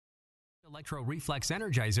Electro Reflex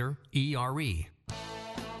Energizer, ERE.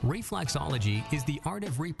 Reflexology is the art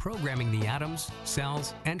of reprogramming the atoms,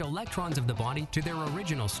 cells, and electrons of the body to their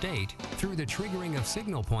original state through the triggering of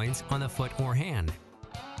signal points on the foot or hand.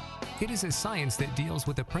 It is a science that deals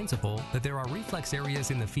with the principle that there are reflex areas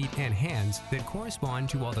in the feet and hands that correspond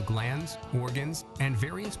to all the glands, organs, and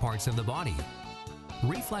various parts of the body.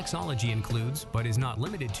 Reflexology includes, but is not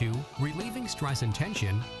limited to, relieving stress and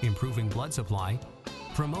tension, improving blood supply,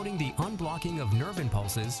 promoting the unblocking of nerve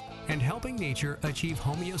impulses, and helping nature achieve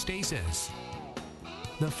homeostasis.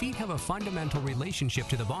 The feet have a fundamental relationship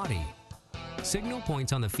to the body. Signal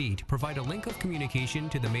points on the feet provide a link of communication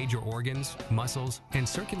to the major organs, muscles, and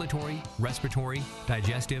circulatory, respiratory,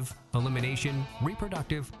 digestive, elimination,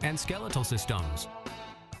 reproductive, and skeletal systems.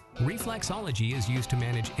 Reflexology is used to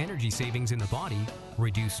manage energy savings in the body,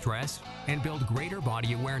 reduce stress, and build greater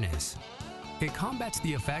body awareness. It combats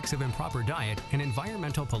the effects of improper diet and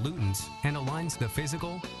environmental pollutants and aligns the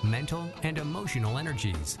physical, mental, and emotional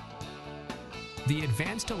energies. The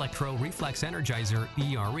Advanced Electro Reflex Energizer,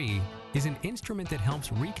 ERE, is an instrument that helps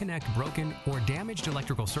reconnect broken or damaged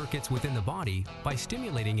electrical circuits within the body by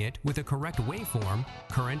stimulating it with a correct waveform,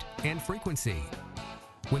 current, and frequency.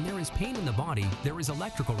 When there is pain in the body, there is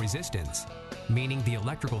electrical resistance, meaning the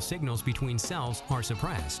electrical signals between cells are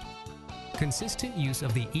suppressed. Consistent use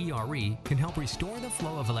of the ERE can help restore the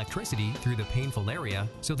flow of electricity through the painful area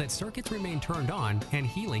so that circuits remain turned on and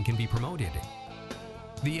healing can be promoted.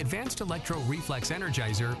 The Advanced Electro Reflex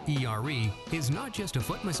Energizer, ERE, is not just a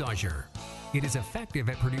foot massager. It is effective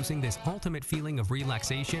at producing this ultimate feeling of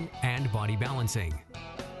relaxation and body balancing.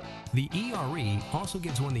 The ERE also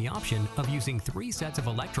gives one the option of using 3 sets of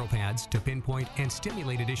electropads to pinpoint and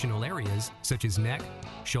stimulate additional areas such as neck,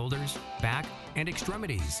 shoulders, back, and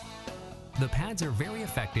extremities. The pads are very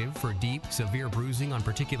effective for deep, severe bruising on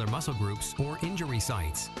particular muscle groups or injury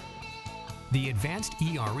sites. The Advanced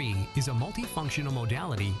ERE is a multifunctional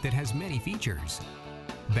modality that has many features.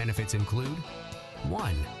 Benefits include: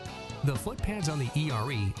 1. The foot pads on the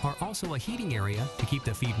ERE are also a heating area to keep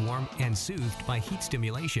the feet warm and soothed by heat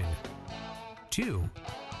stimulation. 2.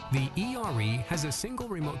 The ERE has a single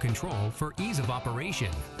remote control for ease of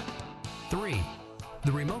operation. 3.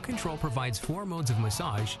 The remote control provides 4 modes of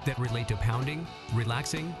massage that relate to pounding,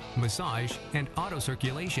 relaxing, massage, and auto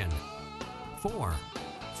circulation. 4.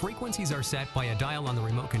 Frequencies are set by a dial on the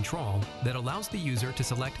remote control that allows the user to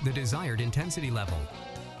select the desired intensity level.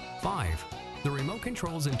 5. The remote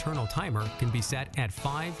control's internal timer can be set at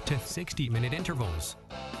 5 to 60-minute intervals.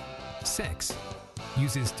 6.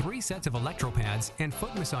 Uses 3 sets of electropads and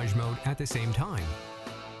foot massage mode at the same time.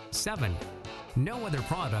 7. No other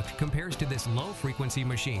product compares to this low-frequency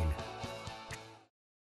machine.